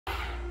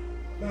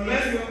Now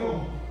let's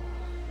welcome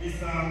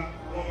Mr.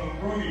 Robert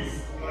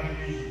Promise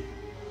Olademeji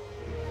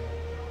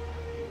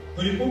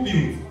to the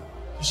pulpit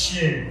to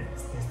share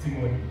his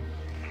testimony.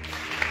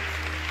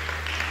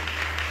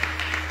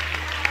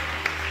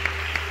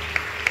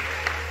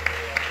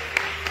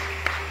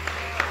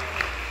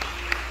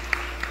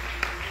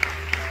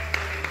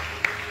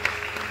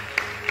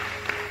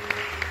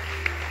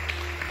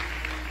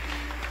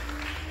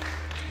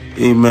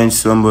 Amen,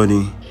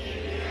 somebody.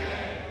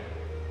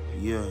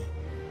 Yeah.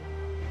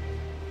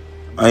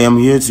 I am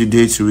here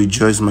today to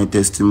rejoice my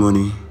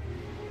testimony.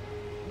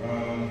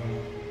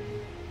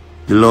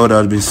 The Lord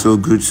has been so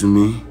good to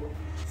me.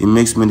 He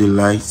makes me the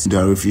light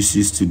that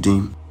refuses to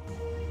dim.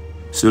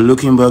 So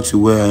looking back to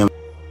where I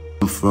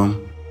am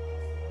from,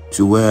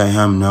 to where I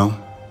am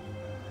now,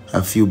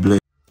 I feel blessed.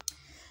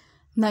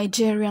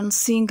 Nigerian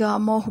singer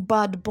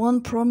Mohbad,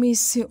 born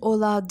Promise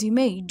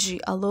Olademeji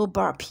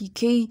Aloba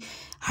PK,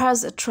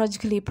 has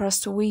tragically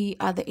passed away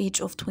at the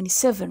age of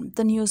 27.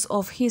 The news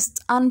of his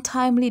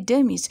untimely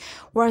demise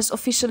was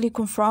officially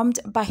confirmed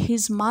by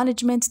his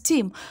management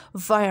team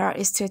via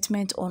a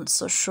statement on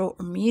social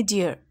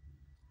media.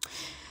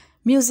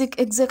 Music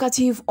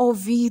executive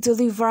Ovi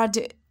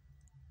delivered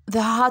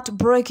the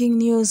heartbreaking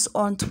news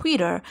on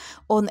Twitter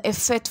on a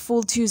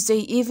fateful Tuesday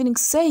evening,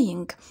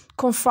 saying,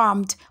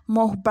 "Confirmed,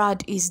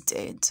 Mohbad is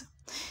dead."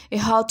 A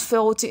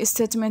heartfelt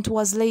statement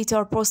was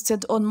later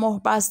posted on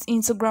Mohbad's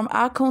Instagram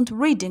account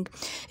reading,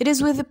 "It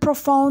is with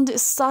profound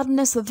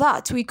sadness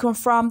that we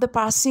confirm the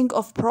passing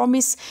of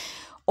Promise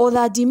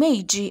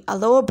Olademeji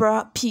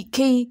Aloba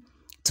PK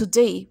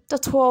today, the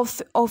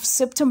 12th of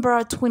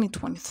September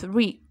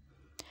 2023.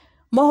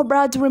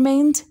 Mohbad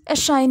remained a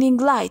shining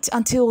light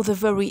until the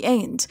very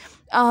end,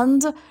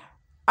 and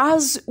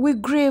as we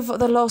grieve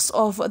the loss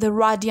of the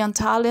radiant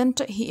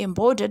talent he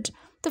embodied,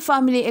 the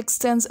family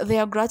extends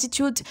their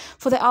gratitude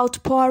for the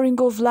outpouring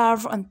of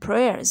love and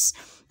prayers.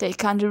 They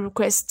kindly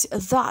request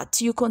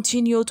that you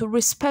continue to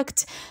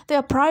respect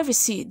their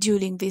privacy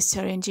during this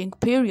challenging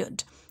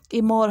period.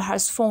 Imol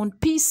has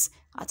found peace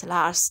at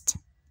last."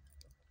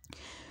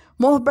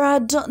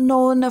 Mohbad,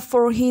 known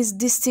for his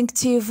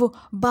distinctive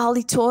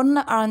baritone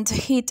and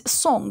hit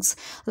songs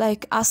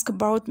like Ask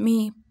About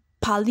Me,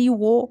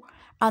 Paliwo,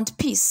 and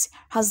Peace,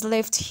 has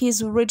left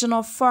his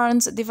regional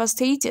fans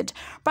devastated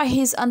by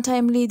his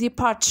untimely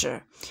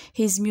departure.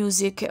 His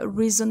music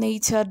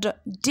resonated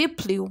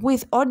deeply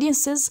with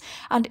audiences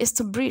and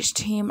established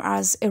him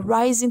as a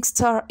rising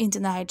star in the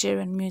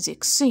Nigerian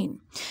music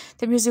scene.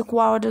 The music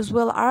world, as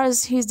well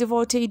as his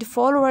devoted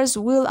followers,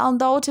 will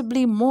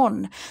undoubtedly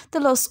mourn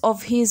the loss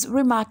of his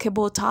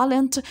remarkable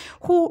talent,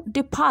 who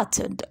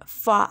departed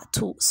far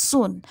too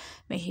soon.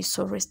 May his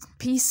soul rest in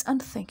peace,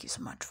 and thank you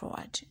so much for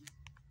watching.